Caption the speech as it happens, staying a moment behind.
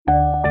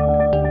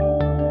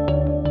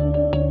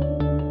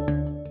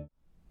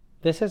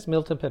This is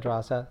Milton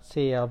Pedraza,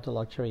 CEO of the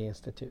Luxury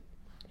Institute.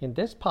 In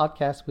this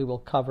podcast, we will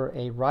cover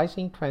a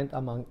rising trend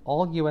among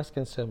all U.S.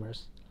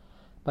 consumers,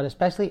 but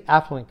especially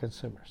affluent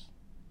consumers.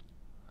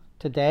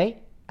 Today,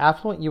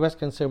 affluent U.S.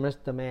 consumers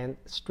demand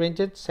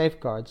stringent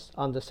safeguards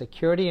on the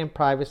security and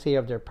privacy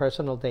of their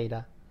personal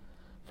data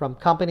from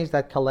companies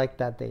that collect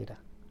that data.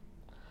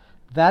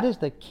 That is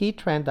the key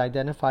trend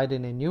identified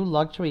in a new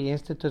Luxury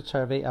Institute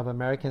survey of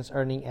Americans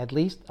earning at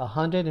least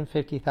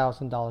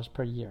 $150,000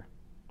 per year.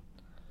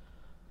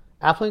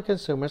 Affluent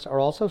consumers are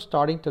also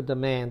starting to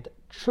demand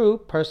true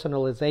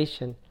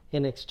personalization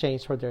in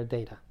exchange for their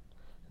data.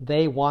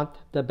 They want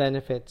the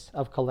benefits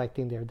of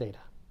collecting their data.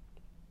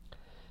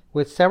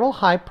 With several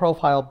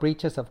high-profile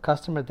breaches of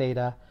customer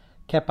data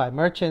kept by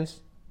merchants,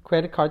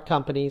 credit card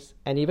companies,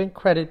 and even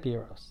credit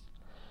bureaus,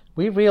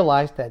 we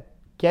realized that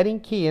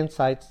getting key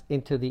insights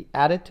into the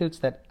attitudes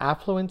that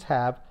affluents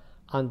have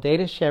on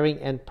data sharing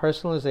and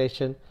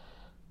personalization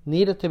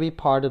needed to be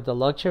part of the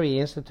Luxury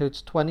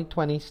Institute's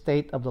 2020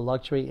 State of the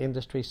Luxury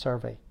Industry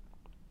Survey.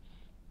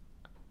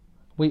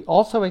 We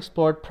also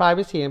explored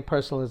privacy and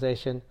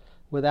personalization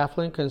with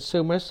affluent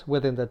consumers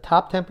within the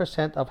top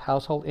 10% of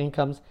household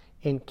incomes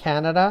in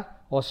Canada,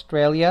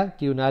 Australia,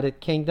 the United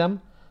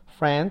Kingdom,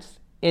 France,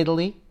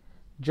 Italy,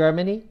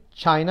 Germany,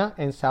 China,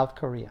 and South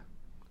Korea.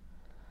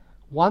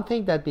 One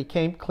thing that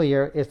became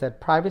clear is that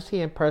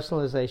privacy and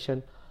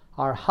personalization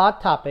are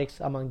hot topics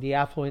among the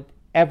affluent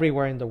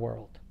everywhere in the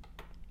world.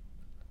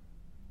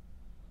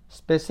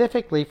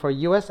 Specifically for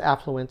U.S.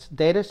 affluents,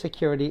 data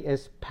security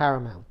is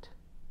paramount.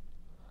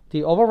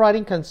 The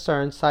overriding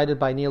concern cited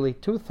by nearly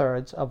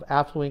two-thirds of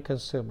affluent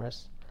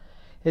consumers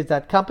is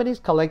that companies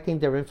collecting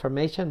their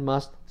information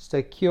must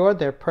secure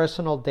their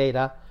personal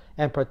data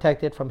and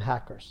protect it from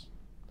hackers.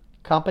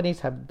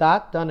 Companies have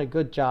not done a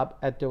good job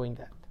at doing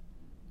that.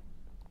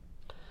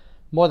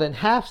 More than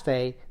half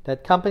say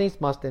that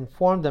companies must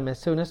inform them as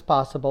soon as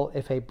possible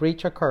if a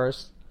breach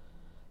occurs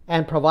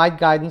and provide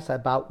guidance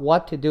about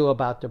what to do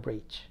about the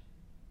breach.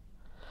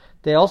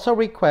 They also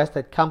request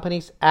that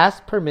companies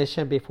ask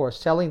permission before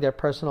selling their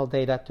personal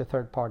data to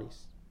third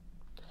parties.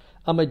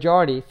 A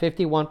majority,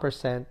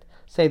 51%,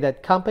 say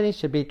that companies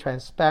should be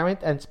transparent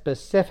and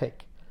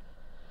specific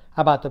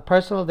about the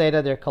personal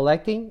data they're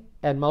collecting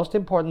and, most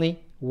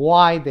importantly,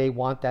 why they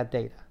want that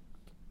data.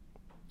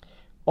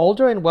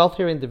 Older and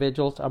wealthier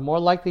individuals are more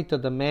likely to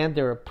demand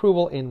their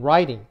approval in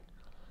writing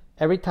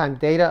every time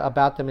data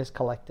about them is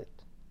collected.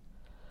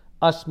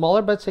 A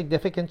smaller but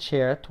significant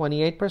share,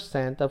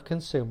 28% of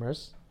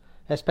consumers,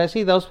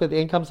 especially those with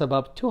incomes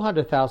above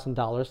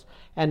 $200,000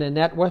 and a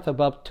net worth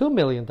above $2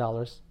 million,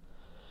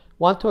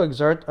 want to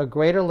exert a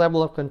greater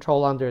level of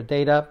control on their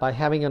data by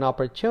having an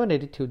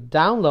opportunity to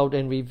download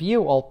and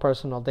review all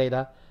personal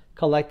data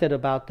collected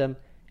about them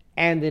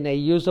and in a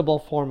usable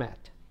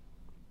format.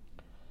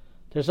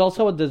 There's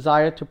also a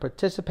desire to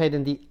participate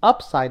in the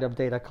upside of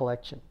data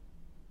collection.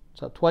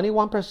 So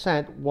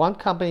 21% want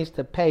companies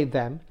to pay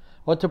them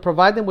or to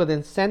provide them with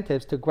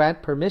incentives to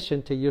grant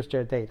permission to use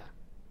their data.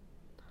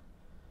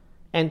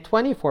 And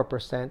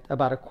 24%,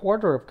 about a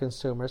quarter of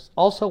consumers,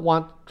 also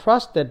want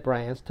trusted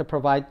brands to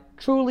provide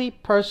truly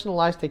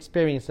personalized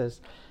experiences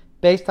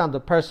based on the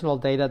personal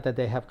data that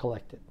they have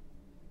collected.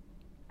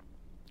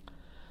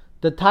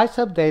 The types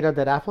of data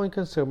that affluent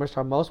consumers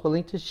are most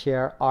willing to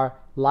share are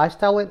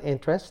lifestyle and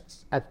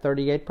interests at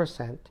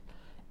 38%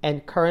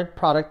 and current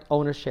product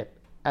ownership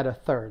at a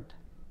third.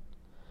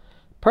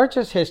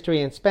 Purchase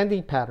history and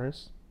spending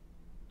patterns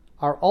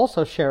are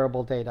also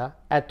shareable data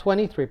at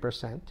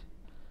 23%,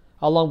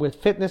 along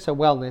with fitness and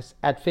wellness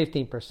at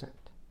 15%.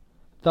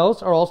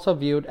 Those are also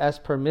viewed as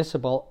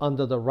permissible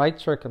under the right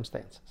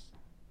circumstances.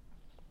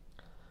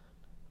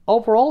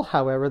 Overall,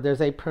 however,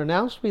 there's a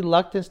pronounced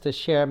reluctance to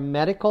share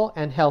medical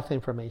and health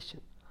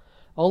information.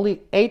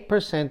 Only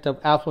 8%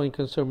 of affluent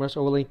consumers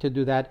are willing to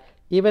do that,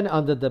 even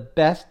under the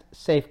best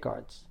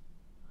safeguards.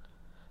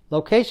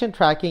 Location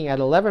tracking at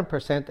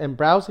 11% and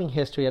browsing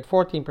history at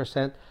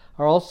 14%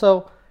 are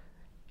also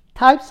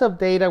types of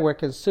data where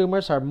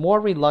consumers are more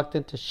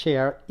reluctant to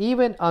share,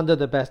 even under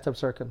the best of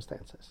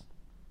circumstances.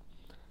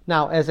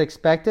 Now, as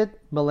expected,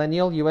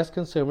 millennial U.S.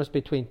 consumers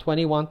between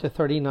 21 to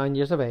 39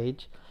 years of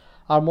age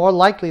are more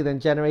likely than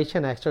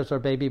Generation Xers or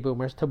baby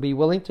boomers to be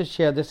willing to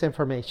share this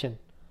information,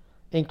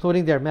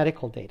 including their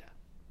medical data.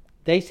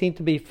 They seem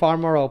to be far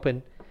more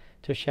open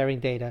to sharing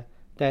data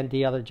than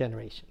the other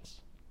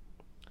generations.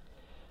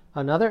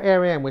 Another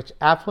area in which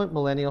affluent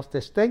millennials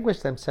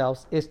distinguish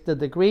themselves is the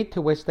degree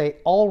to which they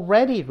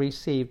already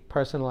receive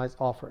personalized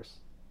offers.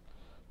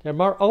 They're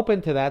more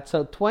open to that,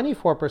 so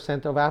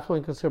 24% of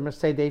affluent consumers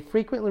say they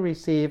frequently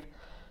receive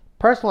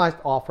personalized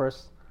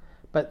offers,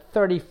 but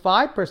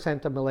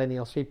 35% of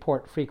millennials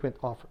report frequent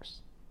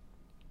offers.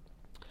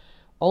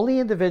 Only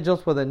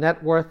individuals with a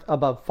net worth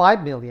above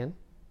 $5 million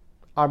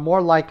are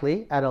more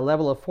likely, at a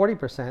level of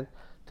 40%,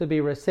 to be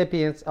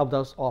recipients of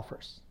those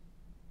offers.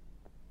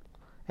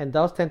 And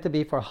those tend to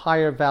be for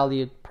higher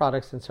valued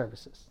products and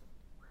services.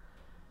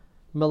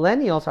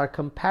 Millennials are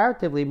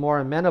comparatively more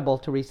amenable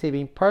to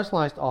receiving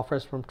personalized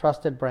offers from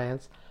trusted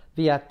brands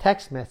via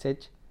text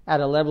message at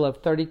a level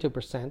of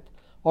 32%,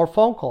 or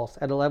phone calls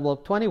at a level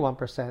of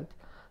 21%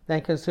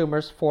 than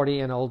consumers 40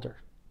 and older.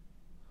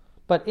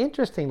 But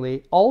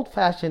interestingly,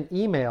 old-fashioned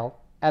email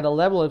at a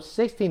level of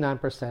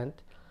 69%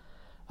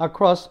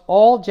 across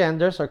all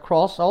genders,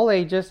 across all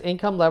ages,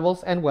 income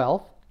levels, and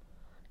wealth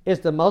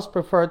is the most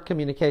preferred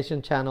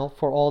communication channel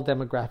for all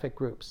demographic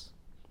groups.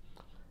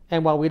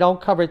 And while we don't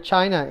cover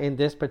China in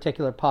this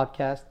particular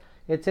podcast,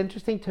 it's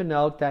interesting to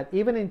note that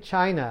even in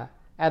China,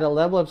 at a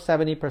level of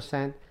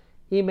 70%,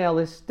 email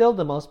is still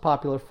the most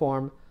popular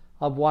form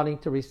of wanting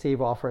to receive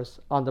offers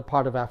on the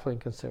part of affluent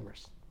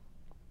consumers.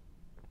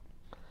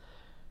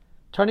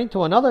 Turning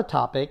to another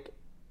topic,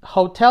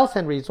 hotels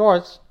and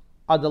resorts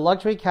are the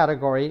luxury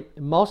category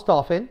most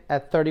often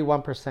at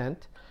 31%,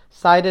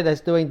 cited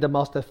as doing the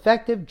most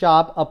effective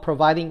job of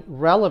providing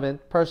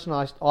relevant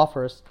personalized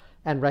offers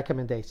and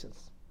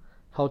recommendations.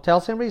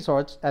 Hotels and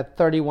resorts at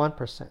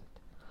 31%.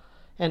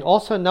 And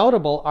also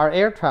notable are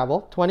air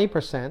travel,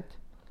 20%,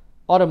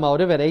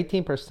 automotive at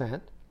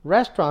 18%,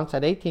 restaurants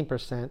at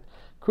 18%,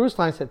 cruise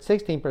lines at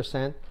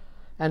 16%,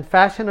 and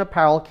fashion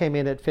apparel came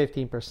in at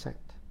 15%.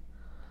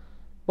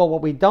 But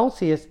what we don't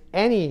see is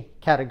any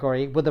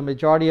category with the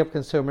majority of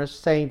consumers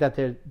saying that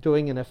they're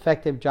doing an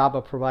effective job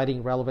of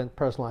providing relevant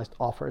personalized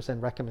offers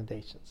and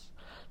recommendations.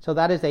 So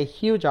that is a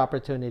huge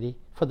opportunity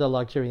for the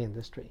luxury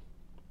industry.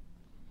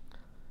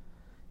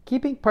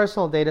 Keeping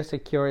personal data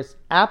secure is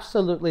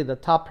absolutely the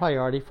top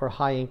priority for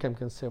high-income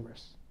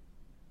consumers.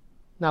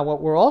 Now,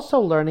 what we're also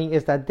learning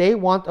is that they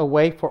want a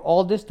way for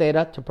all this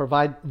data to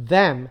provide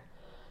them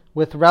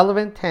with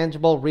relevant,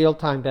 tangible,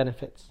 real-time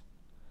benefits.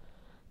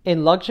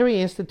 In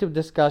Luxury Institute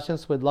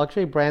discussions with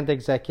luxury brand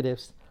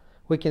executives,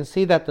 we can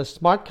see that the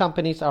smart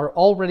companies are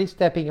already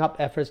stepping up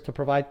efforts to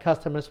provide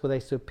customers with a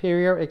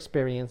superior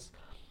experience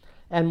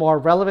and more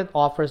relevant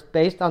offers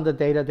based on the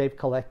data they've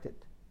collected.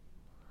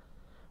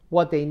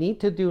 What they need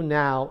to do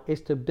now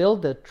is to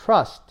build the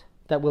trust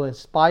that will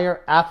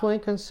inspire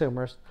affluent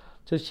consumers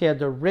to share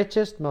the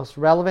richest, most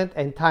relevant,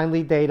 and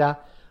timely data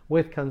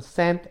with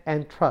consent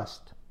and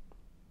trust.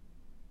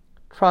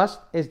 Trust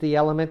is the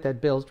element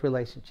that builds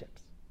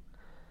relationships.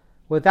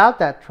 Without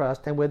that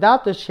trust and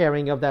without the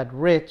sharing of that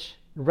rich,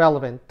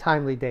 relevant,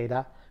 timely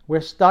data, we're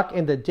stuck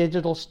in the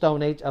digital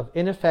stone age of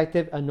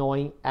ineffective,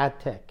 annoying ad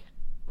tech.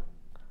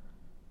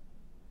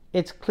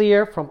 It's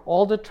clear from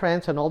all the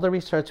trends and all the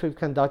research we've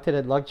conducted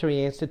at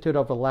Luxury Institute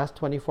over the last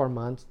 24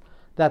 months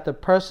that the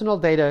personal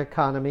data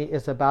economy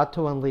is about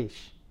to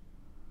unleash.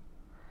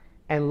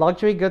 And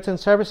luxury goods and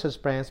services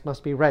brands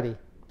must be ready,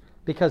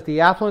 because the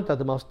affluent are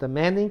the most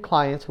demanding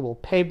clients who will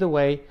pave the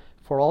way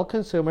for all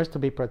consumers to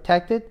be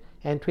protected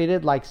and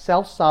treated like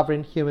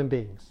self-sovereign human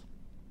beings.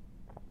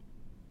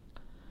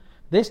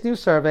 This new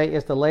survey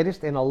is the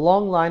latest in a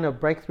long line of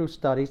breakthrough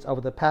studies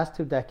over the past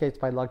 2 decades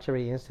by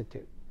Luxury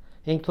Institute,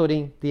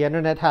 including the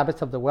internet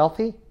habits of the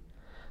wealthy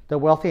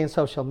in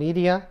social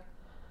media,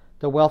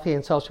 the wealthy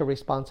in social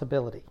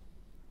responsibility.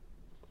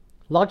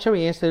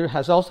 Luxury Institute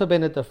has also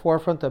been at the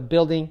forefront of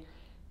building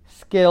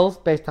skills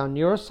based on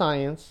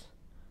neuroscience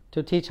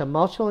to teach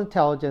emotional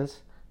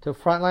intelligence to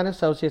frontline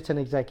associates and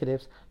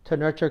executives to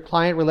nurture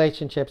client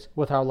relationships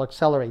with our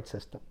Luxcelerate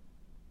system.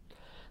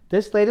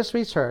 This latest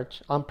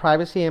research on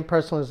privacy and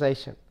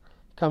personalization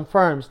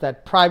confirms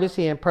that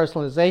privacy and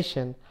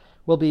personalization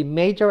will be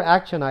major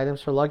action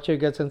items for luxury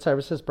goods and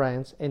services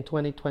brands in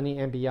 2020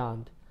 and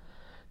beyond.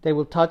 They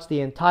will touch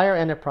the entire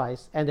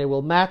enterprise, and they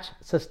will match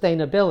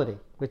sustainability,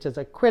 which is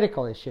a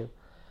critical issue,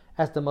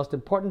 as the most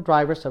important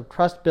drivers of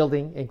trust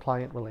building in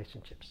client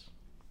relationships.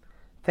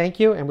 Thank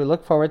you, and we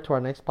look forward to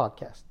our next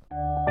podcast.